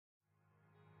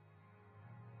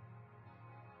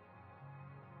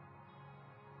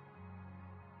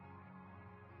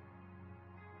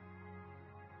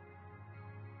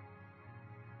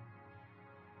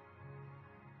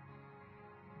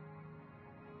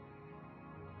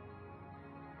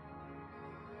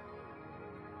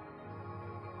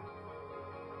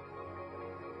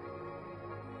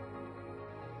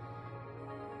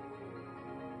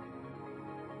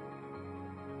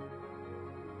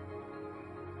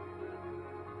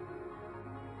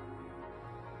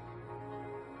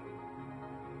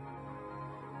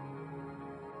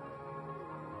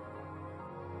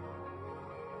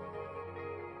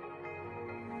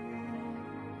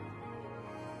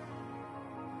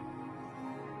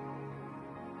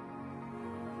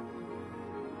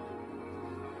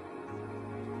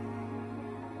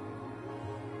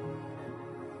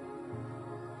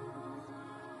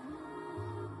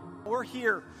are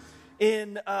here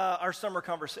in our summer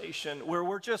conversation where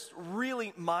we're just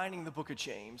really mining the book of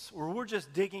James, where we're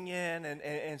just digging in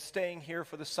and staying here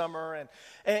for the summer.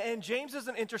 And James is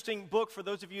an interesting book for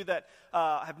those of you that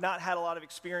have not had a lot of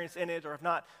experience in it or have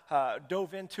not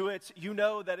dove into it. You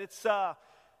know that it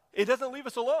doesn't leave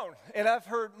us alone. And I've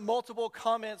heard multiple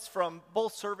comments from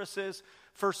both services.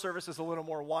 First service is a little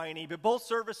more whiny, but both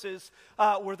services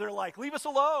where they're like, leave us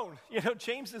alone. You know,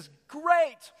 James is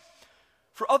great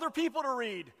for other people to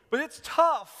read, but it's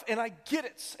tough, and I get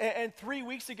it. And 3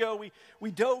 weeks ago,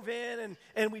 we dove in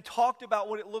and we talked about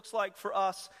what it looks like for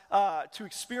us to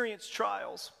experience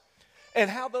trials and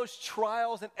how those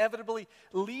trials inevitably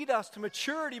lead us to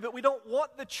maturity, but we don't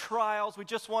want the trials, we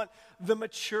just want the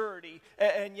maturity.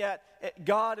 And yet,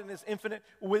 God in His infinite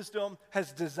wisdom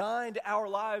has designed our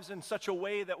lives in such a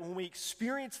way that when we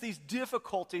experience these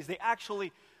difficulties, they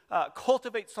actually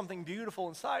cultivate something beautiful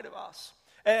inside of us.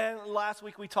 And last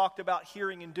week we talked about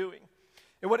hearing and doing,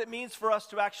 and what it means for us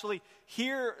to actually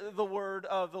hear the word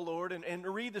of the Lord and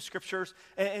read the scriptures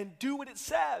and do what it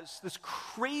says, this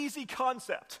crazy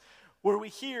concept where we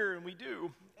hear and we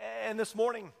do. And this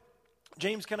morning,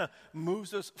 James kind of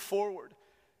moves us forward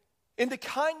into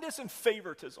kindness and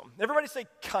favoritism. Everybody say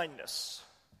kindness.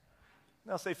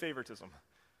 Now say favoritism.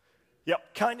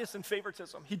 Yep, kindness and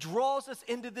favoritism. He draws us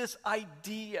into this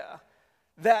idea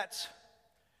that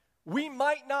we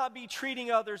might not be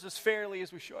treating others as fairly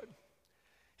as we should.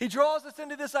 He draws us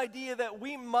into this idea that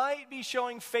we might be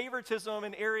showing favoritism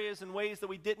in areas and ways that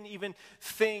we didn't even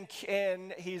think,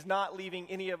 and He's not leaving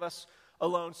any of us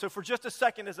alone. So for just a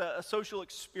second, as a social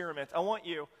experiment, I want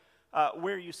you,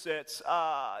 where you sit,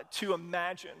 to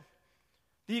imagine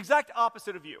the exact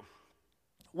opposite of you.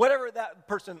 Whatever that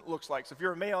person looks like. So if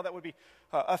you're a male, that would be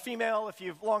a female. If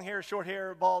you have long hair, short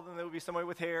hair, bald, then there would be somebody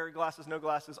with hair, glasses, no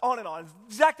glasses, on and on.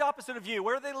 Exact opposite of you.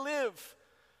 Where do they live?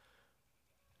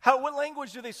 What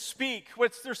language do they speak?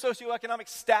 What's their socioeconomic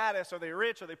status? Are they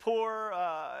rich? Are they poor?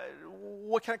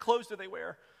 What kind of clothes do they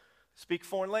wear? Speak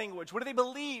foreign language. What do they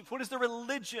believe? What is their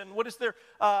religion? What is their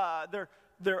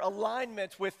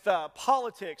alignment with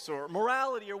politics or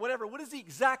morality or whatever? What is the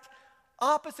exact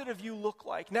opposite of you look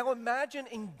like? Now imagine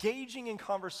engaging in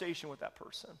conversation with that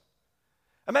person.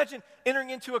 Imagine entering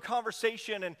into a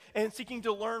conversation and seeking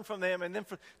to learn from them and then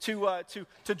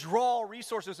to draw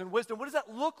resources and wisdom. What does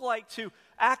that look like to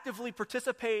actively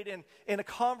participate in a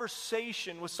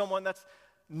conversation with someone that's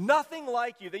nothing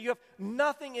like you, that you have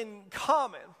nothing in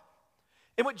common?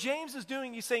 And what James is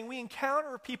doing, he's saying we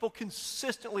encounter people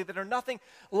consistently that are nothing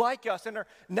like us, and our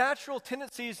natural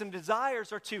tendencies and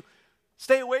desires are to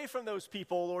stay away from those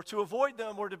people or to avoid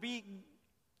them or to be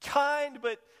kind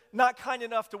but not kind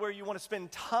enough to where you want to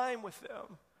spend time with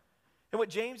them. And what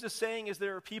James is saying is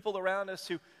there are people around us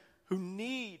who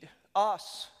need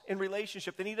us in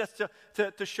relationship. They need us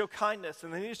to show kindness,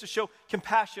 and they need us to show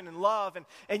compassion and love.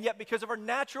 And yet because of our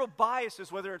natural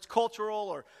biases, whether it's cultural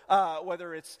or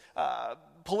whether it's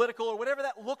political or whatever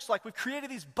that looks like, we've created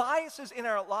these biases in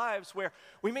our lives where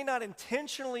we may not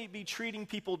intentionally be treating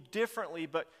people differently,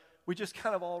 but we just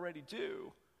kind of already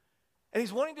do. And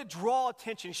he's wanting to draw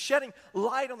attention, shedding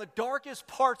light on the darkest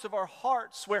parts of our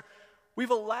hearts where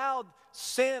we've allowed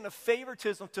sin of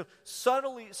favoritism to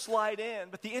subtly slide in.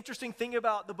 But the interesting thing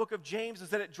about the book of James is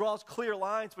that it draws clear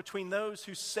lines between those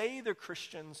who say they're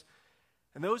Christians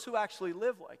and those who actually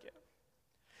live like it.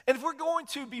 And if we're going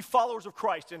to be followers of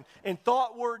Christ in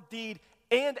thought, word, deed,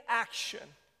 and action,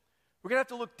 we're going to have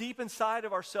to look deep inside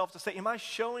of ourselves to say, am I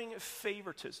showing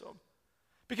favoritism?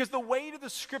 Because the weight of the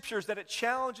scriptures that it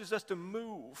challenges us to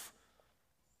move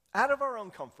out of our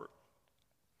own comfort.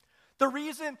 The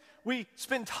reason we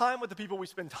spend time with the people we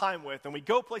spend time with, and we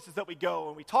go places that we go,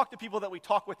 and we talk to people that we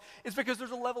talk with, is because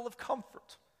there's a level of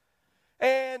comfort.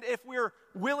 And if we're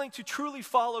willing to truly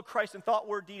follow Christ in thought,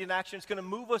 word, deed, and action, it's going to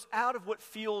move us out of what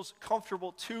feels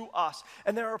comfortable to us.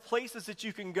 And there are places that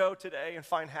you can go today and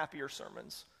find happier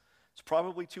sermons. It's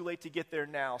probably too late to get there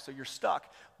now, so you're stuck.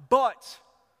 But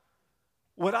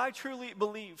what I truly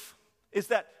believe is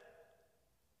that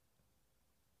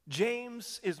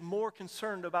James is more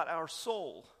concerned about our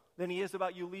soul than he is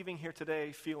about you leaving here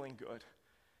today feeling good.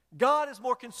 God is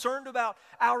more concerned about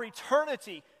our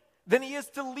eternity than he is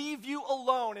to leave you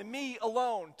alone and me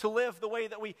alone to live the way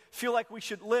that we feel like we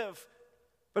should live.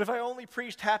 But if I only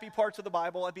preached happy parts of the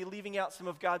Bible, I'd be leaving out some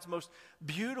of God's most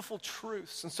beautiful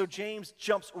truths. And so James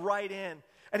jumps right in.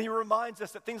 And he reminds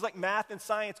us that things like math and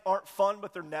science aren't fun,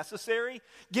 but they're necessary.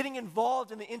 Getting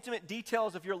involved in the intimate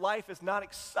details of your life is not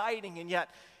exciting, and yet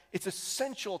it's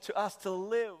essential to us to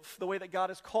live the way that God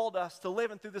has called us to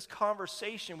live. And through this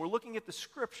conversation, we're looking at the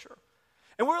scripture.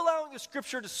 And we're allowing the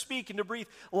scripture to speak and to breathe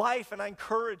life, and I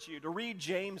encourage you to read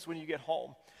James when you get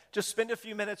home. Just spend a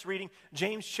few minutes reading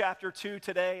James chapter 2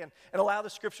 today and allow the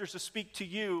scriptures to speak to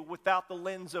you without the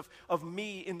lens of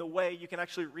me in the way. You can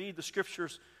actually read the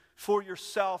scriptures for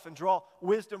yourself and draw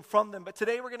wisdom from them. But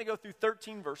today we're going to go through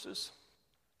 13 verses.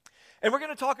 And we're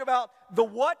going to talk about the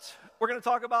what, we're going to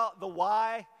talk about the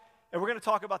why, and we're going to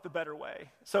talk about the better way.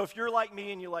 So if you're like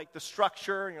me and you like the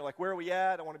structure and you're like, where are we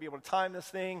at? I want to be able to time this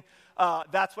thing.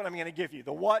 That's what I'm going to give you.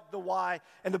 The what, the why,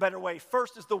 and the better way.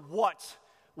 First is the what.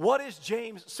 What is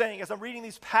James saying? As I'm reading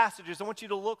these passages, I want you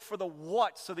to look for the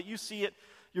what so that you see it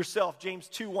yourself. James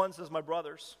 2:1 says, my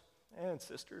brothers and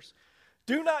sisters,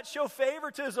 do not show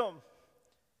favoritism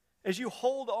as you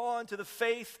hold on to the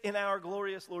faith in our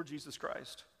glorious Lord Jesus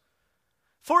Christ.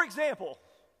 For example,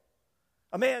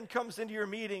 a man comes into your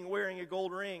meeting wearing a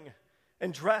gold ring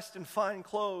and dressed in fine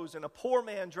clothes, and a poor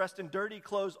man dressed in dirty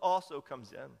clothes also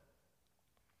comes in.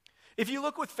 If you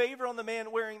look with favor on the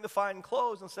man wearing the fine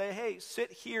clothes and say, hey,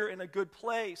 sit here in a good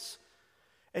place,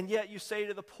 and yet you say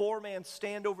to the poor man,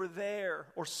 stand over there,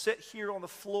 or sit here on the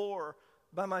floor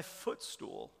by my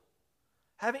footstool,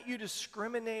 haven't you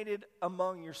discriminated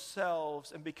among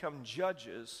yourselves and become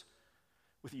judges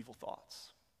with evil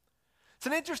thoughts? It's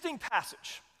an interesting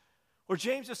passage where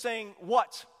James is saying,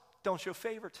 what? Don't show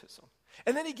favoritism.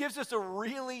 And then he gives us a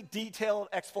really detailed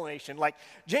explanation. Like,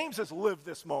 James has lived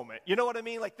this moment. You know what I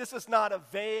mean? Like, this is not a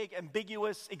vague,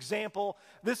 ambiguous example.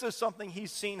 This is something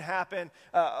he's seen happen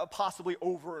possibly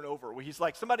over and over. Where he's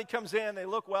like, somebody comes in, they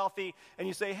look wealthy, and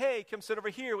you say, hey, come sit over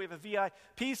here. We have a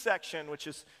VIP section, which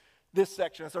is this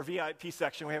section. It's our VIP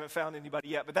section. We haven't found anybody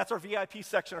yet, but that's our VIP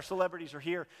section. Our celebrities are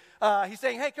here. He's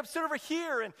saying, hey, come sit over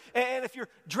here. And if you're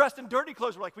dressed in dirty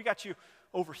clothes, we're like, we got you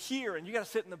over here, and you got to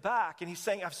sit in the back. And he's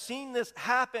saying, I've seen this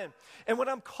happen. And what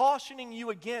I'm cautioning you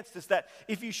against is that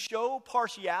if you show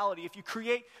partiality, if you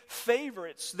create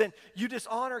favorites, then you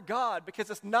dishonor God, because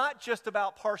it's not just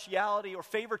about partiality or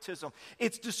favoritism.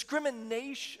 It's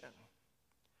discrimination.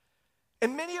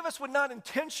 And many of us would not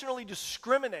intentionally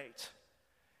discriminate.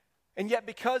 And yet,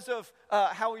 because of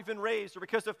how we've been raised, or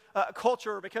because of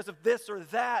culture, or because of this or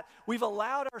that, we've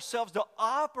allowed ourselves to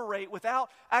operate without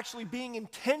actually being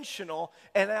intentional,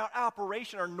 and our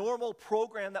operation, our normal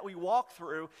program that we walk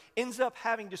through, ends up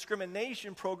having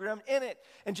discrimination programmed in it.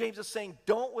 And James is saying,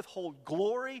 don't withhold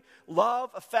glory,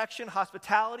 love, affection,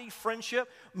 hospitality,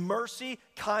 friendship, mercy,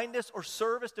 kindness, or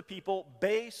service to people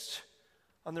based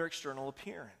on their external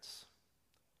appearance.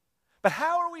 But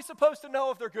how are we supposed to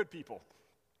know if they're good people?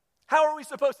 How are we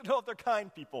supposed to know if they're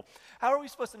kind people? How are we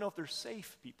supposed to know if they're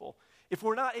safe people? If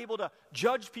we're not able to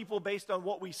judge people based on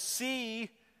what we see,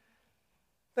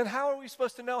 then how are we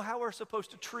supposed to know how we're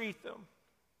supposed to treat them?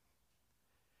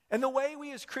 And the way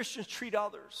we as Christians treat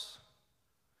others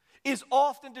is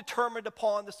often determined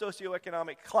upon the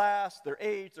socioeconomic class, their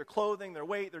age, their clothing, their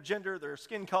weight, their gender, their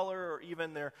skin color, or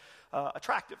even their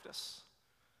attractiveness.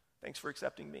 Thanks for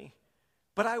accepting me.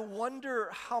 But I wonder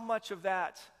how much of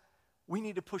that we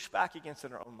need to push back against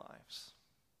in our own lives.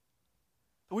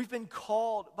 We've been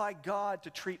called by God to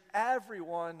treat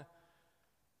everyone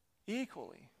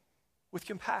equally with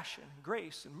compassion,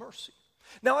 grace, and mercy.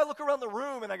 Now I look around the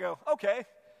room and I go, okay,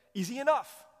 easy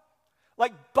enough.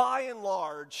 Like, by and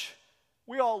large,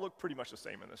 we all look pretty much the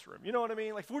same in this room. You know what I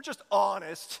mean? Like, if we're just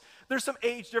honest, there's some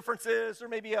age differences, or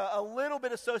maybe a little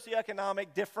bit of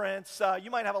socioeconomic difference.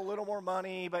 You might have a little more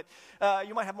money, but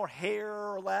you might have more hair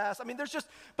or less. I mean,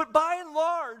 but by and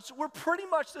large, we're pretty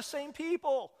much the same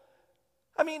people.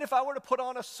 I mean, if I were to put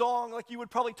on a song, like, you would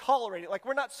probably tolerate it. Like,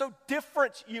 we're not so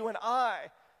different, you and I.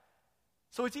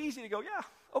 So it's easy to go, yeah,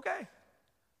 okay.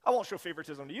 I won't show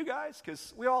favoritism to you guys,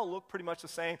 because we all look pretty much the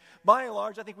same. By and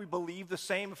large, I think we believe the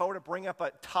same. If I were to bring up a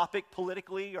topic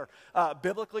politically or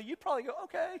biblically, you'd probably go,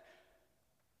 okay.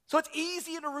 So it's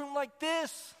easy in a room like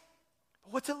this.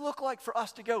 But what's it look like for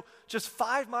us to go just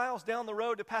 5 miles down the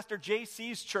road to Pastor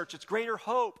JC's church? It's Greater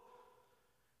Hope.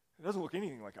 It doesn't look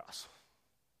anything like us.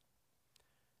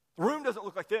 The room doesn't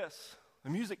look like this. The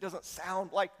music doesn't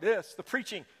sound like this. The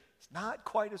preaching is not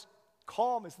quite as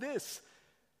calm as this.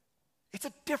 It's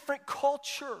a different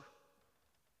culture.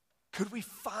 Could we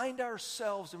find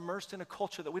ourselves immersed in a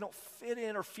culture that we don't fit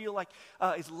in or feel like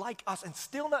is like us, and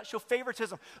still not show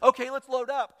favoritism? Okay, let's load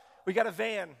up. We got a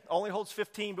van, only holds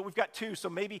 15, but we've got 2, so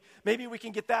maybe we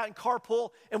can get that and carpool,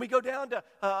 and we go down to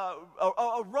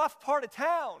a rough part of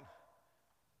town.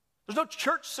 There's no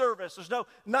church service. There's no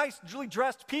nice, really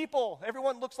dressed people.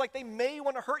 Everyone looks like they may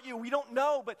want to hurt you. We don't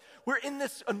know, but we're in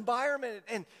this environment,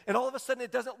 and all of a sudden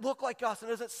it doesn't look like us, and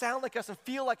it doesn't sound like us, and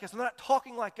feel like us, and they're not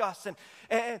talking like us.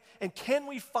 And can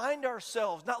we find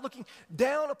ourselves not looking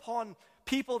down upon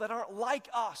people that aren't like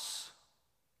us.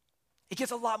 It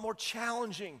gets a lot more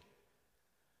challenging.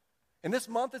 And this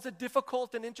month is a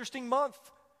difficult and interesting month.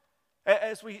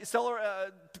 As we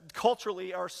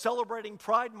culturally are celebrating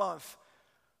Pride Month,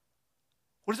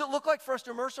 what does it look like for us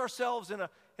to immerse ourselves in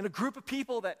a group of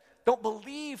people that don't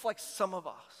believe like some of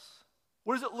us?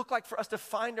 What does it look like for us to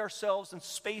find ourselves in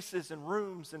spaces and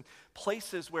rooms and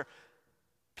places where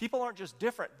people aren't just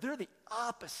different, they're the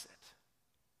opposite?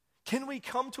 Can we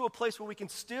come to a place where we can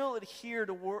still adhere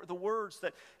to the words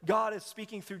that God is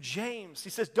speaking through James?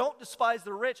 He says, don't despise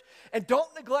the rich and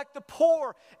don't neglect the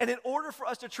poor. And in order for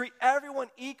us to treat everyone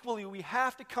equally, we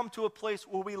have to come to a place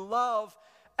where we love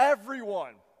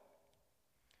everyone.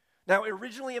 Now,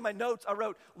 originally in my notes, I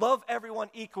wrote, love everyone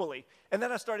equally. And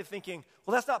then I started thinking,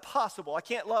 well, that's not possible. I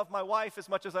can't love my wife as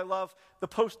much as I love the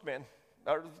postman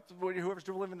or whoever's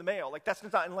delivering the mail. Like, that's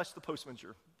not, unless the postman's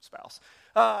your spouse.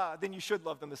 Then you should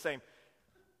love them the same.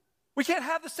 We can't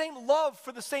have the same love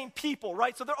for the same people,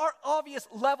 right? So there are obvious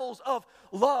levels of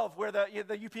love where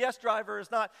the UPS driver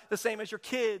is not the same as your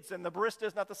kids and the barista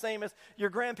is not the same as your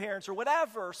grandparents or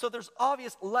whatever. So there's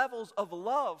obvious levels of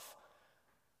love.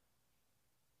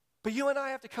 But you and I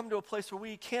have to come to a place where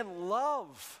we can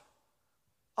love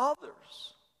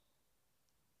others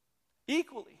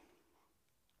equally.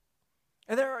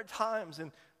 And there are times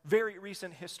in very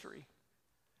recent history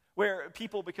where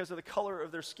people, because of the color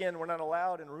of their skin, were not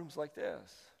allowed in rooms like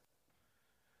this.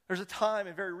 There's a time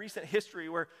in very recent history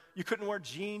where you couldn't wear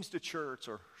jeans to church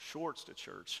or shorts to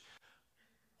church,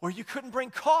 where you couldn't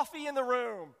bring coffee in the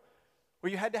room,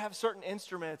 where you had to have certain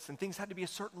instruments and things had to be a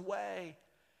certain way.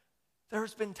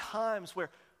 There's been times where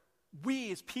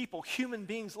we as people, human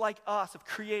beings like us, have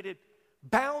created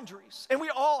boundaries. And we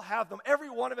all have them. Every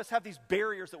one of us have these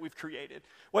barriers that we've created.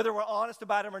 Whether we're honest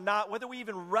about them or not, whether we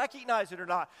even recognize it or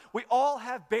not, we all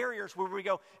have barriers where we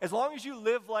go, as long as you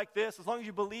live like this, as long as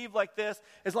you believe like this,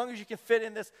 as long as you can fit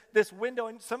in this window,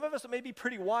 and some of us it may be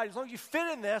pretty wide, as long as you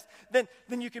fit in this, then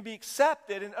you can be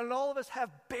accepted. And all of us have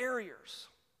barriers.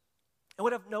 And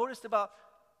what I've noticed about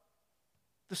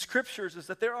the scriptures is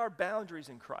that there are boundaries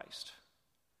in Christ,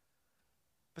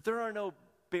 but there are no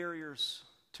barriers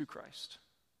to Christ.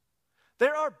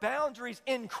 There are boundaries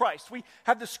in Christ. We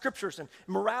have the scriptures and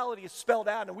morality is spelled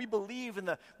out, and we believe in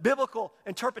the biblical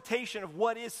interpretation of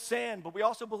what is sin, but we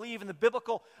also believe in the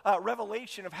biblical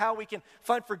revelation of how we can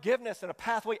find forgiveness and a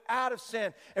pathway out of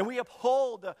sin, and we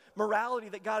uphold the morality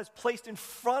that God has placed in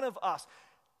front of us.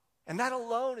 And that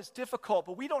alone is difficult,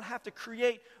 but we don't have to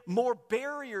create more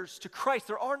barriers to Christ.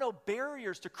 There are no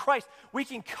barriers to Christ. We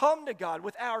can come to God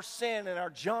with our sin and our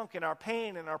junk and our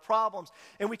pain and our problems,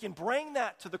 and we can bring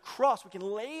that to the cross. We can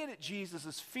lay it at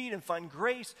Jesus' feet and find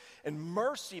grace and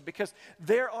mercy because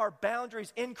there are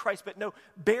boundaries in Christ, but no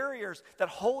barriers. That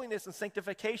holiness and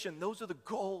sanctification, those are the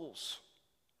goals.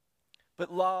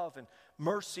 But love and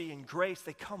mercy and grace,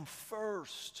 they come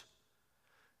first.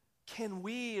 Can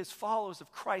we, as followers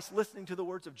of Christ, listening to the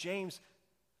words of James,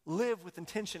 live with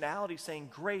intentionality, saying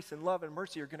grace and love and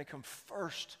mercy are going to come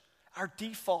first? Our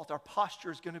default, our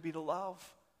posture is going to be to love.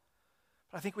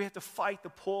 But I think we have to fight the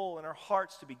pull in our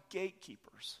hearts to be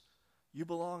gatekeepers. You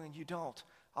belong and you don't.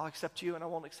 I'll accept you and I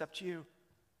won't accept you.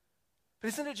 But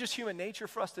isn't it just human nature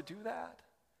for us to do that?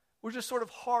 We're just sort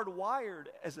of hardwired,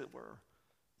 as it were.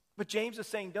 But James is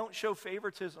saying, don't show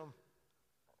favoritism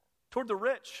toward the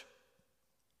rich.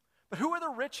 But who are the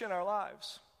rich in our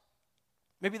lives?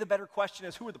 Maybe the better question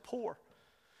is, who are the poor?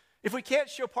 If we can't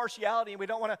show partiality and we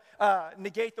don't want to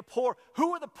negate the poor,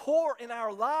 who are the poor in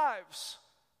our lives?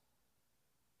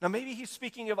 Now, maybe he's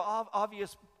speaking of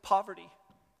obvious poverty.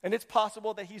 And it's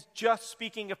possible that he's just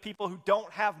speaking of people who don't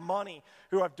have money,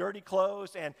 who have dirty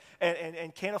clothes and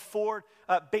can't afford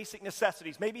basic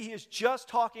necessities. Maybe he is just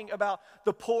talking about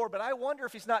the poor, but I wonder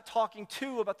if he's not talking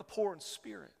too about the poor in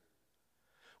spirit.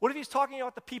 What if he's talking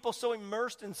about the people so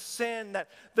immersed in sin that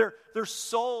their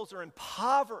souls are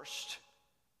impoverished?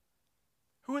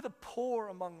 Who are the poor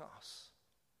among us?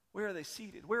 Where are they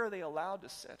seated? Where are they allowed to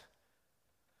sit?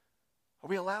 Are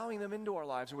we allowing them into our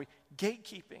lives? Are we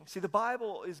gatekeeping? See, the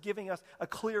Bible is giving us a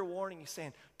clear warning. He's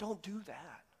saying, don't do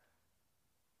that.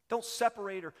 Don't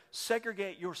separate or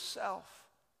segregate yourself.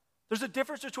 There's a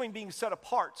difference between being set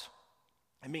apart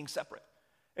and being separate.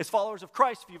 As followers of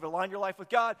Christ, if you've aligned your life with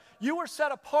God, you are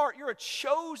set apart. You're a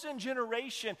chosen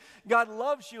generation. God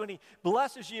loves you and he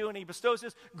blesses you and he bestows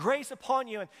his grace upon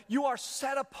you and you are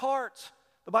set apart.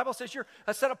 The Bible says you're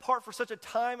set apart for such a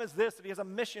time as this, that he has a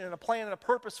mission and a plan and a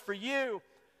purpose for you.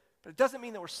 But it doesn't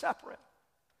mean that we're separate.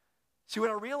 See, what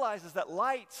I realize is that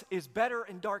light is better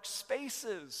in dark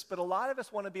spaces, but a lot of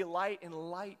us want to be light in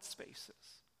light spaces.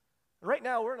 And right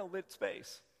now, we're in a lit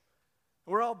space.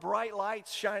 We're all bright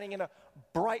lights shining in a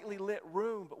brightly lit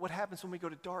room, but what happens when we go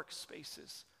to dark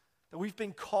spaces? That we've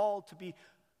been called to be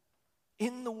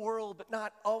in the world, but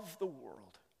not of the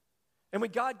world. And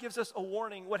when God gives us a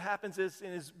warning, what happens is,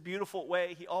 in his beautiful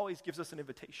way, he always gives us an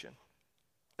invitation.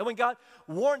 And when God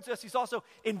warns us, he's also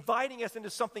inviting us into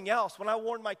something else. When I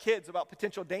warn my kids about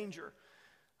potential danger,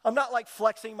 I'm not like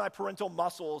flexing my parental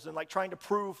muscles and like trying to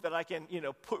prove that I can,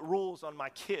 put rules on my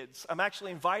kids. I'm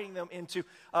actually inviting them into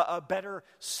a better,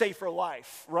 safer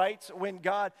life, right? When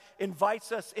God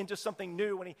invites us into something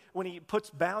new, when he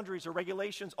puts boundaries or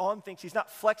regulations on things, he's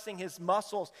not flexing his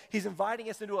muscles. He's inviting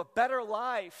us into a better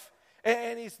life.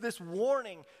 And he's this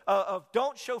warning of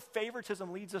don't show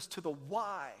favoritism leads us to the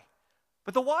why.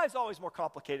 But the why is always more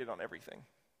complicated on everything,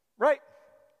 right?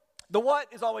 The what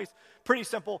is always pretty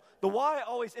simple. The why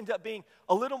always ends up being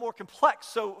a little more complex.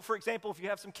 So, for example, if you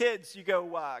have some kids, you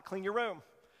go, clean your room.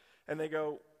 And they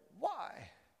go, why?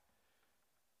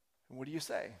 And what do you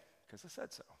say? Because I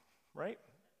said so, right?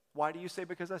 Why do you say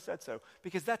because I said so?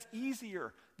 Because that's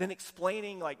easier than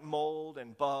explaining like mold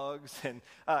and bugs and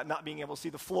not being able to see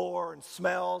the floor and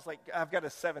smells. Like I've got a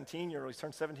 17-year-old, he's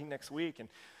turned 17 next week, and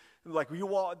like you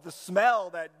want the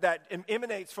smell that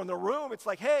emanates from the room. It's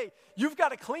like, hey, you've got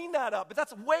to clean that up. But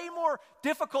that's way more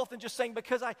difficult than just saying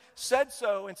because I said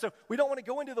so. And so we don't want to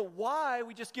go into the why.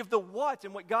 We just give the what.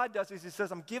 And what God does is he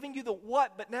says, I'm giving you the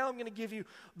what, but now I'm going to give you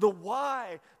the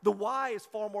why. The why is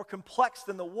far more complex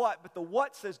than the what. But the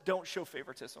what says don't show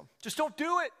favoritism. Just don't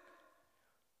do it.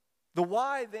 The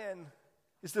why then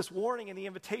is this warning and the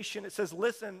invitation. It says,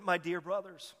 listen, my dear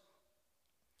brothers.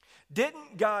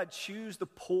 Didn't God choose the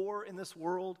poor in this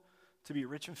world to be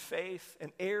rich in faith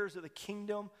and heirs of the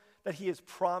kingdom that he has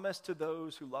promised to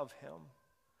those who love him?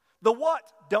 The what?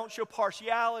 Don't show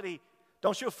partiality.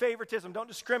 Don't show favoritism. Don't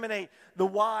discriminate. The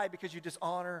why? Because you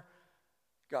dishonor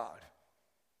God.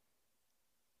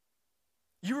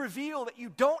 You reveal that you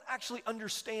don't actually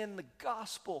understand the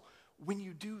gospel when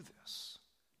you do this.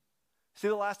 See,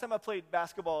 the last time I played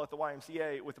basketball at the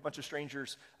YMCA with a bunch of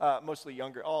strangers, mostly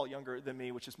younger, all younger than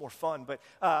me, which is more fun, but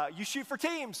you shoot for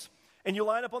teams. And you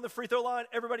line up on the free throw line,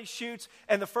 everybody shoots,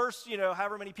 and the first,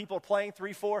 however many people are playing,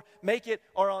 3, 4, make it,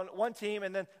 are on one team,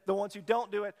 and then the ones who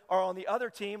don't do it are on the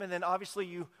other team, and then obviously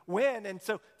you win. And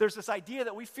so there's this idea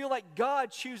that we feel like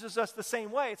God chooses us the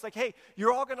same way. It's like, hey,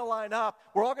 you're all going to line up,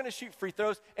 we're all going to shoot free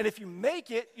throws, and if you make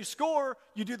it, you score,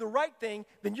 you do the right thing,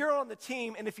 then you're on the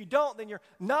team, and if you don't, then you're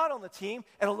not on the team.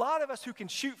 And a lot of us who can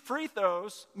shoot free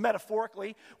throws,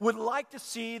 metaphorically, would like to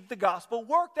see the gospel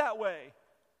work that way.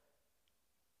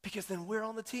 Because then we're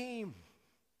on the team.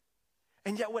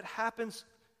 And yet what happens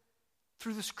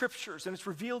through the scriptures, and it's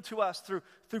revealed to us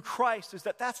through Christ, is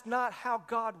that that's not how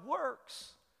God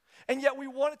works. And yet we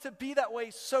want it to be that way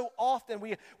so often.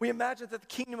 We imagine that the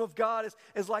kingdom of God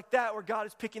is like that, where God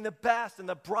is picking the best and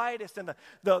the brightest and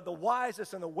the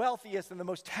wisest and the wealthiest and the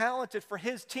most talented for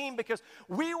his team because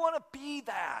we want to be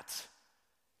that.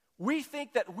 We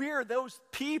think that we're those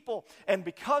people, and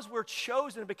because we're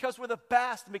chosen, because we're the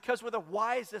best, and because we're the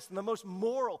wisest and the most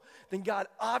moral, then God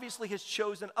obviously has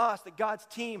chosen us, that God's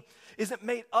team isn't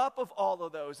made up of all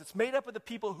of those. It's made up of the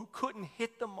people who couldn't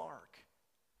hit the mark.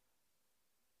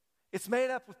 It's made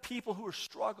up of people who are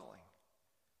struggling.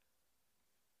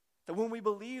 That when we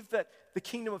believe that the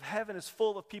kingdom of heaven is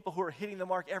full of people who are hitting the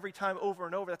mark every time over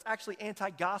and over, that's actually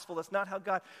anti-gospel. That's not how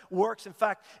God works. In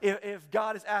fact, if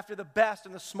God is after the best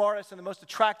and the smartest and the most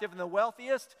attractive and the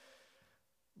wealthiest,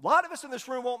 a lot of us in this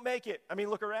room won't make it. I mean,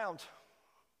 look around.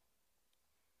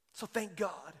 So thank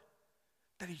God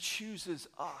that he chooses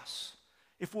us.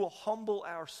 If we'll humble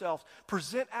ourselves,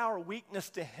 present our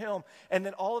weakness to him, and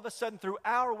then all of a sudden through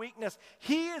our weakness,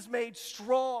 he is made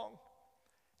strong.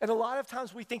 And a lot of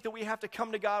times we think that we have to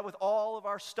come to God with all of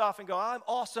our stuff and go, I'm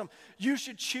awesome, you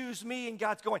should choose me. And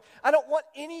God's going, I don't want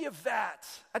any of that.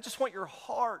 I just want your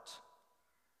heart.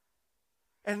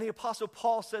 And the Apostle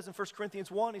Paul says in 1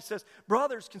 Corinthians 1, he says,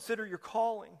 brothers, consider your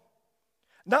calling.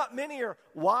 Not many are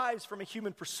wise from a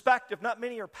human perspective. Not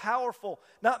many are powerful.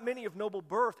 Not many of noble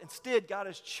birth. Instead, God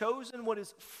has chosen what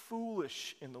is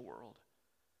foolish in the world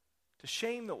to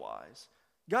shame the wise.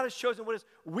 God has chosen what is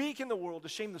weak in the world to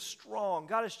shame the strong.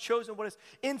 God has chosen what is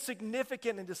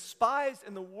insignificant and despised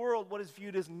in the world, what is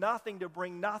viewed as nothing, to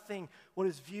bring nothing, what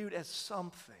is viewed as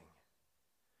something.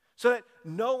 So that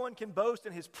no one can boast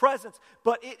in his presence,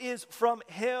 but it is from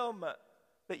him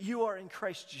that you are in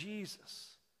Christ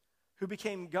Jesus, who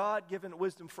became God-given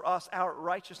wisdom for us, our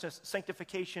righteousness,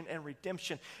 sanctification, and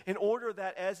redemption, in order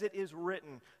that, as it is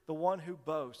written, the one who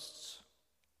boasts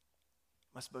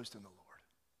must boast in the Lord.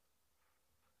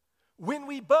 When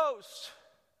we boast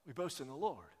in the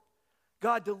Lord.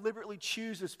 God deliberately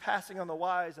chooses passing on the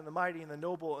wise and the mighty and the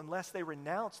noble unless they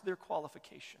renounce their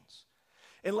qualifications.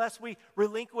 Unless we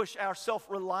relinquish our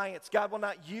self-reliance, God will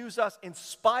not use us in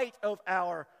spite of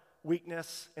our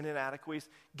weakness and inadequacies.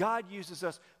 God uses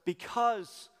us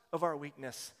because of our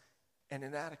weakness and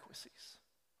inadequacies.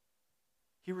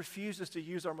 He refuses to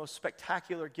use our most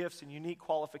spectacular gifts and unique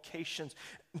qualifications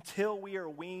until we are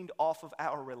weaned off of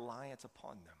our reliance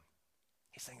upon them.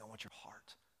 He's saying, I want your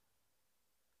heart.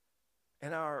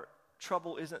 And our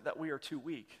trouble isn't that we are too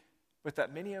weak, but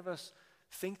that many of us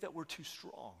think that we're too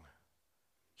strong.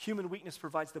 Human weakness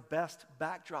provides the best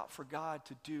backdrop for God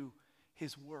to do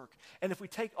his work. And if we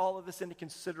take all of this into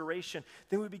consideration,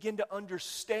 then we begin to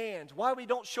understand why we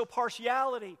don't show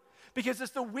partiality. Because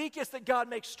it's the weakest that God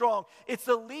makes strong. It's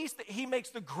the least that he makes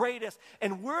the greatest.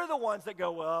 And we're the ones that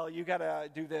go, well, you got to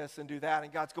do this and do that.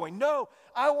 And God's going, no,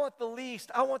 I want the least.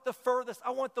 I want the furthest.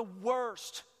 I want the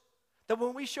worst. That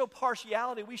when we show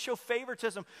partiality, we show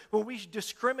favoritism, when we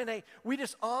discriminate, we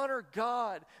dishonor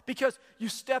God because you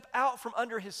step out from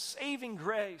under his saving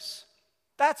grace.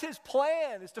 That's his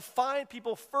plan, is to find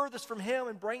people furthest from him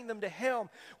and bring them to him.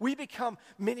 We become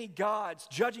many gods,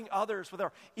 judging others with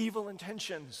our evil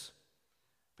intentions.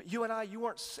 But you and I, you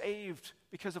weren't saved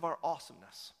because of our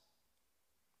awesomeness.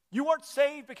 You weren't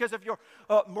saved because of your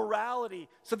morality.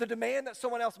 So the demand that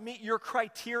someone else meet your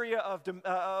criteria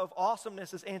of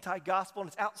awesomeness is anti-gospel, and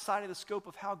it's outside of the scope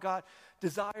of how God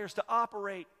desires to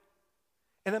operate.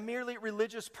 And a merely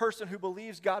religious person who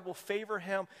believes God will favor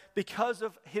him because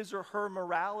of his or her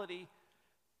morality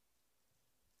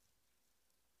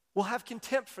will have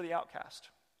contempt for the outcast.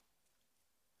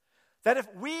 That if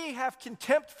we have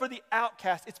contempt for the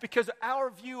outcast, it's because our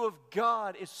view of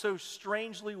God is so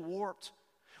strangely warped.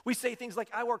 We say things like,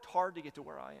 I worked hard to get to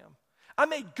where I am. I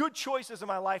made good choices in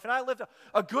my life, and I lived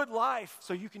a good life,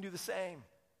 so you can do the same.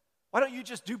 Why don't you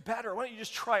just do better? Why don't you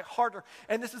just try harder?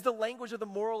 And this is the language of the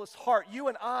moralist heart. You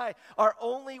and I are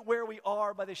only where we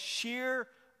are by the sheer,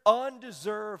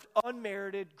 undeserved,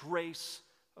 unmerited grace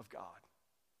of God.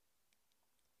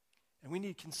 And we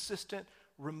need consistent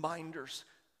reminders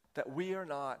that we are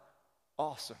not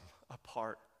awesome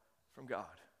apart from God.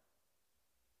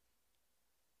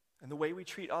 And the way we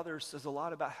treat others says a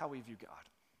lot about how we view God.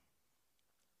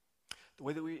 The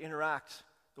way that we interact,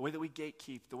 the way that we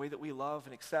gatekeep, the way that we love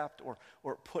and accept or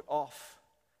put off.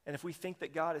 And if we think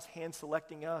that God is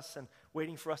hand-selecting us and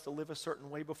waiting for us to live a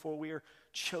certain way before we are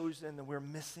chosen, then we're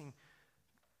missing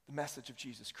the message of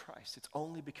Jesus Christ. It's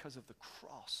only because of the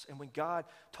cross. And when God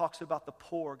talks about the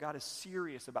poor, God is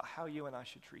serious about how you and I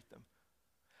should treat them.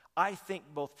 I think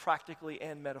both practically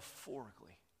and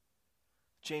metaphorically.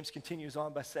 James continues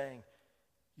on by saying,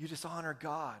 you dishonor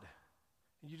God,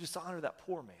 and you dishonor that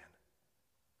poor man.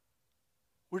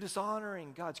 We're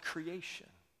dishonoring God's creation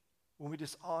when we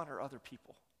dishonor other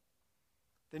people.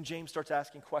 Then James starts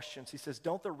asking questions. He says,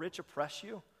 don't the rich oppress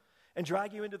you and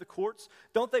drag you into the courts?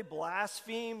 Don't they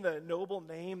blaspheme the noble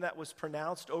name that was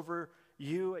pronounced over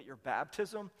you at your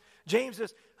baptism? James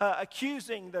is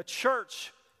accusing the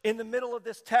church. In the middle of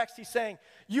this text, he's saying,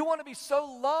 you want to be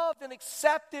so loved and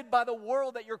accepted by the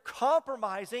world that you're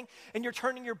compromising and you're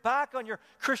turning your back on your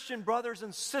Christian brothers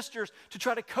and sisters to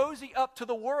try to cozy up to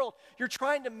the world. You're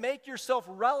trying to make yourself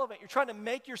relevant. You're trying to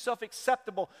make yourself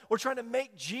acceptable. We're trying to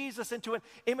make Jesus into an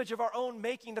image of our own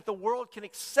making that the world can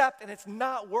accept, and it's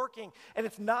not working, and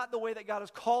it's not the way that God has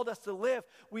called us to live.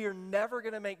 We are never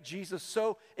going to make Jesus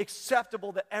so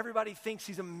acceptable that everybody thinks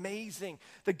he's amazing.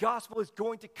 The gospel is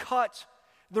going to cut.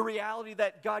 The reality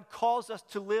that God calls us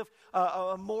to live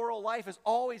a moral life is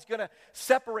always going to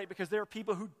separate because there are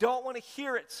people who don't want to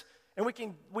hear it. And we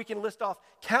can list off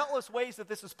countless ways that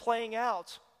this is playing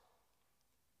out.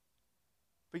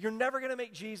 But you're never going to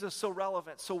make Jesus so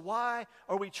relevant. So why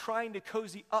are we trying to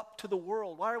cozy up to the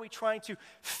world? Why are we trying to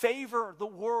favor the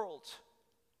world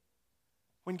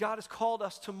when God has called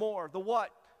us to more? The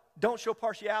what? Don't show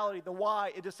partiality. The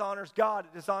why? It dishonors God.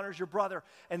 It dishonors your brother.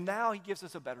 And now he gives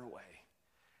us a better way.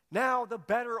 Now, the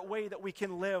better way that we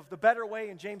can live, the better way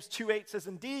in James 2:8 says,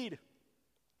 indeed,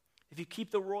 if you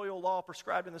keep the royal law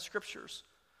prescribed in the scriptures,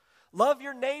 love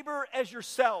your neighbor as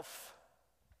yourself,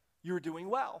 you're doing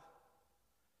well.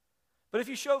 But if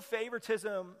you show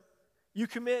favoritism, you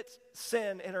commit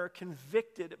sin and are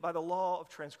convicted by the law of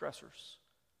transgressors.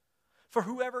 For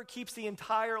whoever keeps the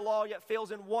entire law yet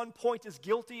fails in one point is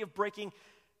guilty of breaking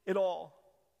it all.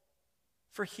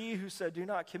 For he who said, do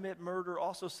not commit murder,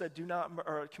 also said,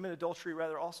 commit adultery,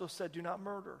 also said, do not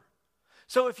murder.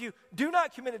 So if you do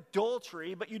not commit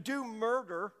adultery, but you do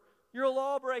murder, you're a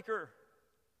lawbreaker.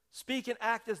 Speak and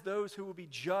act as those who will be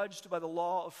judged by the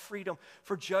law of freedom,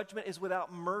 for judgment is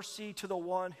without mercy to the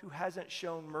one who hasn't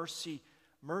shown mercy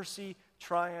Mercy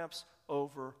triumphs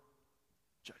over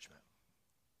judgment.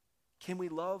 Can we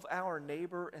love our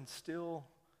neighbor and still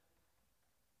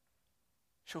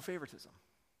show favoritism?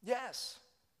 Yes.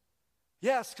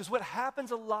 Yes, because what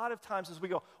happens a lot of times is we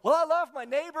go, well, I love my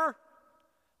neighbor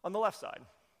on the left side.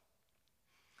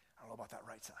 I don't know about that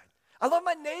right side. I love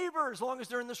my neighbor as long as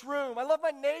they're in this room. I love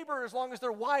my neighbor as long as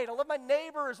they're white. I love my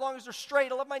neighbor as long as they're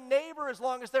straight. I love my neighbor as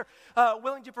long as they're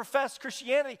willing to profess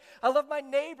Christianity. I love my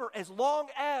neighbor as long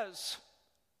as.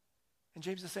 And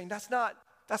James is saying that's not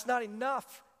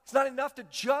enough. It's not enough to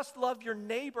just love your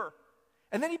neighbor.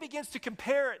 And then he begins to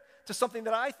compare it to something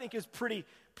that I think is pretty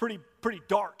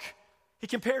dark. He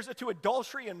compares it to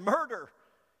adultery and murder.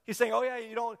 He's saying, oh yeah,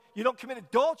 you don't commit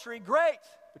adultery, great,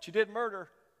 but you did murder.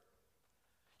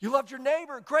 You loved your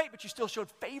neighbor, great, but you still showed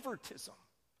favoritism.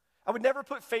 I would never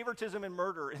put favoritism and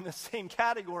murder in the same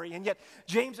category, and yet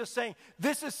James is saying,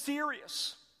 this is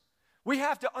serious. We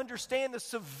have to understand the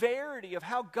severity of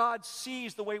how God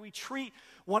sees the way we treat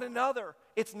one another.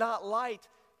 It's not light.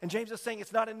 And James is saying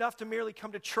it's not enough to merely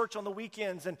come to church on the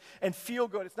weekends and feel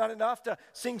good. It's not enough to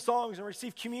sing songs and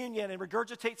receive communion and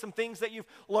regurgitate some things that you've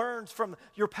learned from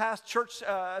your past church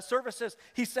services.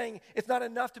 He's saying it's not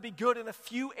enough to be good in a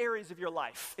few areas of your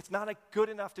life. It's not good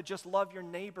enough to just love your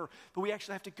neighbor, but we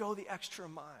actually have to go the extra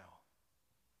mile.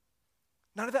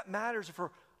 None of that matters if we're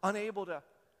unable to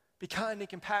be kind and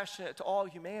compassionate to all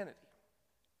humanity.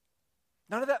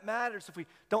 None of that matters if we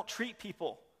don't treat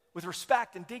people with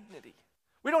respect and dignity.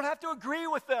 We don't have to agree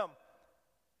with them.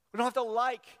 We don't have to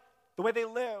like the way they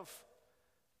live.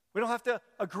 We don't have to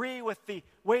agree with the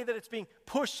way that it's being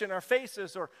pushed in our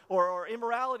faces or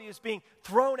immorality is being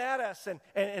thrown at us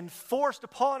and forced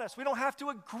upon us. We don't have to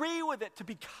agree with it to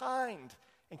be kind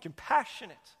and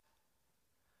compassionate.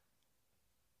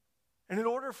 And in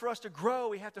order for us to grow,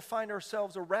 we have to find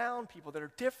ourselves around people that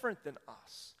are different than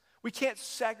us. We can't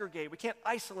segregate. We can't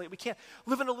isolate. We can't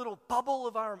live in a little bubble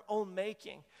of our own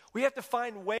making. We have to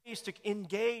find ways to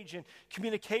engage in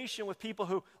communication with people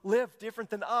who live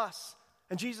different than us.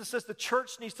 And Jesus says the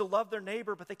church needs to love their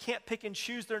neighbor, but they can't pick and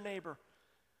choose their neighbor.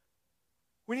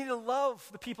 We need to love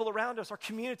the people around us, our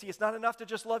community. It's not enough to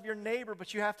just love your neighbor,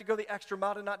 but you have to go the extra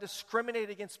mile to not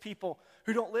discriminate against people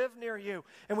who don't live near you.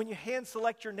 And when you hand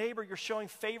select your neighbor, you're showing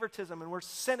favoritism, and we're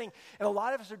sinning. And a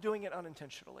lot of us are doing it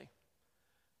unintentionally.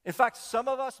 In fact, some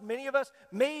of us, many of us,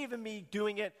 may even be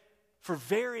doing it for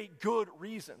very good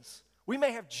reasons. We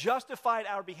may have justified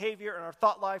our behavior and our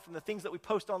thought life and the things that we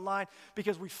post online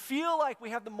because we feel like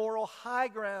we have the moral high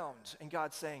ground. And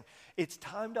God's saying, it's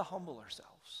time to humble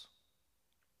ourselves.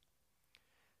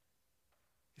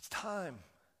 It's time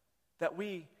that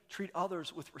we treat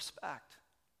others with respect.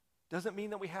 Doesn't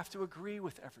mean that we have to agree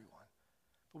with everyone,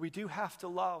 but we do have to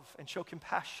love and show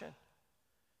compassion.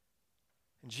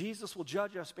 And Jesus will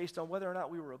judge us based on whether or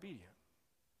not we were obedient.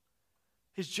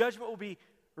 His judgment will be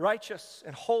righteous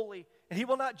and holy, and he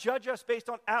will not judge us based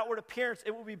on outward appearance.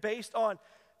 It will be based on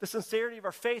the sincerity of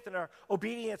our faith and our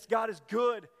obedience. God is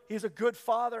good. He's a good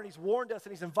father, and he's warned us,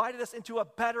 and he's invited us into a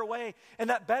better way. And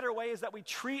that better way is that we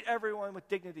treat everyone with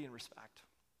dignity and respect.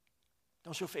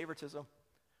 Don't show favoritism.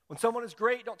 When someone is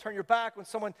great, don't turn your back. When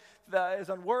someone is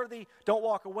unworthy, don't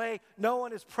walk away. No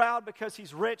one is proud because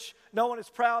he's rich. No one is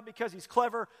proud because he's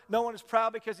clever. No one is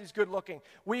proud because he's good looking.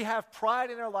 We have pride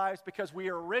in our lives because we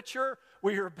are richer,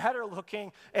 we are better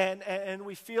looking, and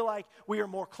we feel like we are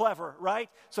more clever, right?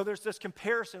 So there's this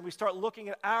comparison. We start looking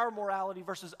at our morality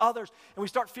versus others, and we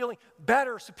start feeling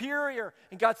better, superior.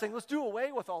 And God's saying, let's do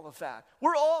away with all of that.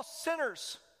 We're all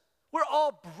sinners. We're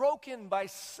all broken by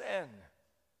sin.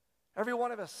 Every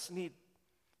one of us need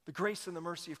the grace and the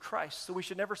mercy of Christ. So we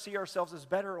should never see ourselves as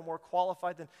better or more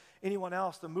qualified than anyone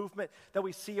else. The movement that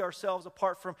we see ourselves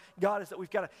apart from God is that we've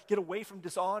got to get away from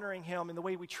dishonoring him in the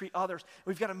way we treat others.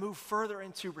 We've got to move further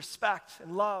into respect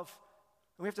and love.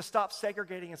 And we have to stop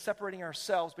segregating and separating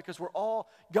ourselves because we're all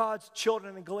God's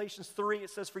children. In Galatians 3, it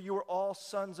says, for you are all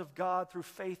sons of God through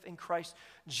faith in Christ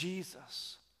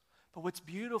Jesus. But what's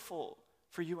beautiful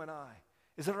for you and I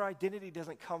is that our identity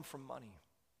doesn't come from money.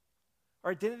 Our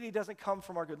identity doesn't come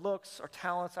from our good looks, our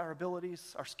talents, our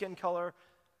abilities, our skin color.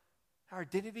 Our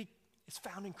identity is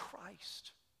found in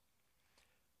Christ,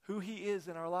 who he is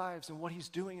in our lives and what he's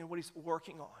doing and what he's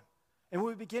working on. And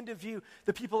when we begin to view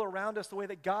the people around us the way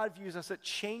that God views us, it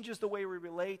changes the way we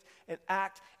relate and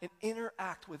act and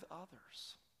interact with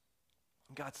others.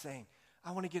 And God's saying,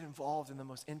 I want to get involved in the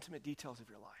most intimate details of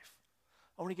your life.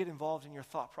 I want to get involved in your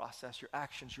thought process, your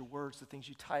actions, your words, the things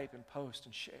you type and post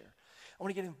and share. I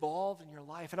want to get involved in your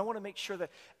life, and I want to make sure that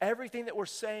everything that we're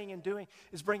saying and doing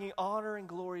is bringing honor and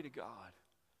glory to God.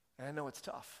 And I know it's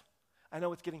tough. I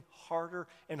know it's getting harder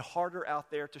and harder out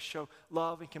there to show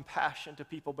love and compassion to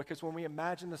people, because when we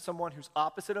imagine someone who's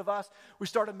opposite of us, we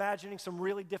start imagining some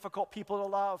really difficult people to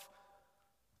love.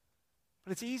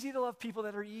 But it's easy to love people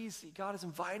that are easy. God is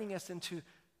inviting us into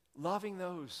loving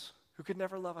those who could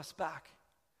never love us back.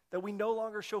 That we no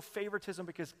longer show favoritism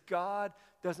because God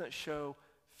doesn't show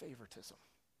favoritism.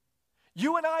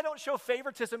 You and I don't show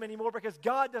favoritism anymore because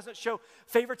God doesn't show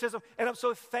favoritism. And I'm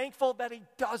so thankful that he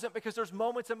doesn't, because there's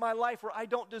moments in my life where I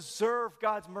don't deserve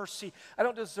God's mercy. I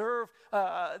don't deserve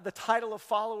the title of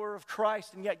follower of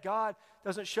Christ, and yet God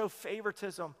doesn't show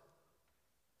favoritism.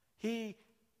 He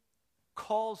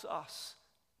calls us,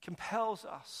 compels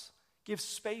us, gives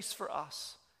space for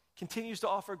us, continues to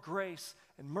offer grace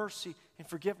and mercy and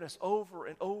forgiveness over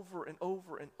and over and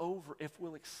over and over if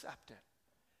we'll accept it.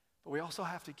 But we also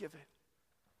have to give it.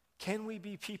 Can we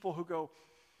be people who go,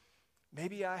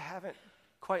 maybe I haven't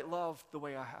quite loved the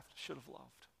way I should have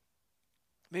loved.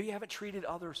 Maybe I haven't treated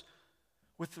others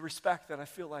with the respect that I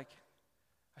feel like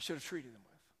I should have treated them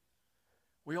with.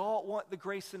 We all want the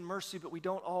grace and mercy, but we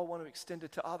don't all want to extend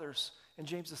it to others. And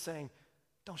James is saying,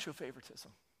 don't show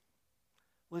favoritism.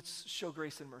 Let's show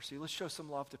grace and mercy. Let's show some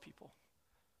love to people.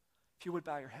 If you would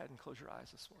bow your head and close your eyes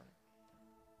this morning.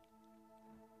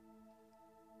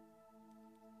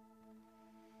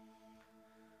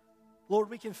 Lord,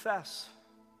 we confess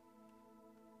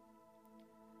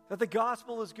that the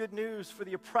gospel is good news for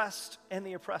the oppressed and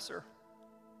the oppressor.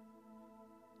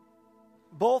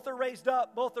 Both are raised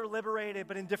up, both are liberated,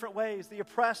 but in different ways. The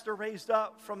oppressed are raised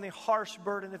up from the harsh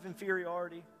burden of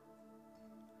inferiority.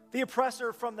 The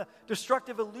oppressor from the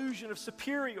destructive illusion of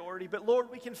superiority. But Lord,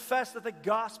 we confess that the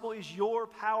gospel is your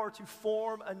power to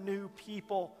form a new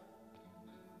people,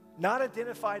 not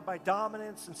identified by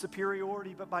dominance and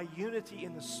superiority, but by unity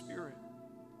in the Spirit.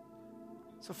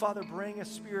 So, Father, bring a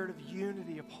spirit of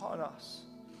unity upon us.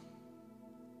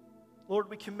 Lord,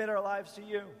 we commit our lives to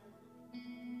you,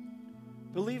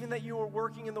 believing that you are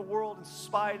working in the world in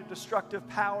spite of destructive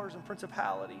powers and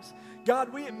principalities.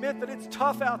 God, we admit that it's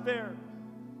tough out there.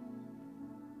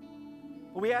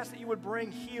 But we ask that you would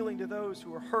bring healing to those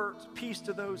who are hurt, peace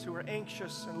to those who are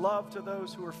anxious, and love to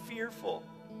those who are fearful.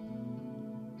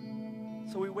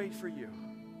 So we wait for you.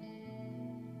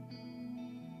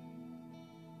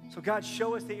 So God,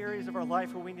 show us the areas of our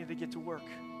life where we need to get to work.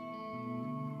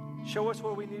 Show us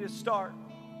where we need to start.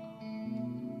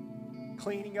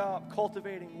 Cleaning up,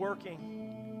 cultivating,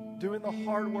 working, doing the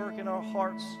hard work in our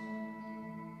hearts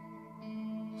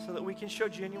so that we can show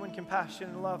genuine compassion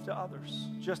and love to others,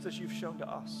 just as you've shown to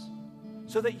us.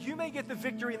 So that you may get the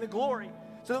victory and the glory,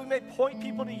 so that we may point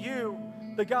people to you,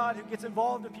 the God who gets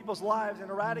involved in people's lives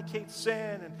and eradicates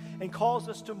sin and calls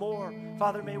us to more.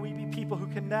 Father, may we be people who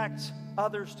connect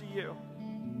others to you.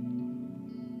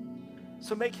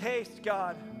 So make haste,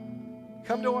 God.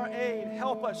 Come to our aid.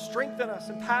 Help us. Strengthen us.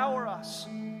 Empower us.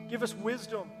 Give us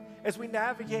wisdom as we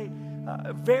navigate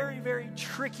very, very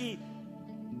tricky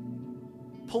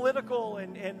political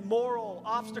and moral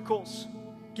obstacles.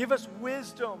 Give us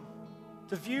wisdom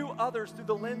to view others through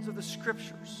the lens of the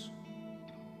Scriptures,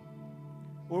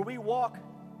 where we walk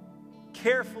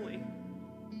carefully,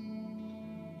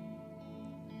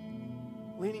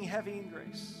 leaning heavy in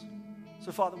grace.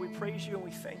 So, Father, we praise you and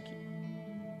we thank you.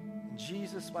 In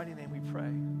Jesus' mighty name we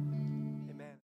pray.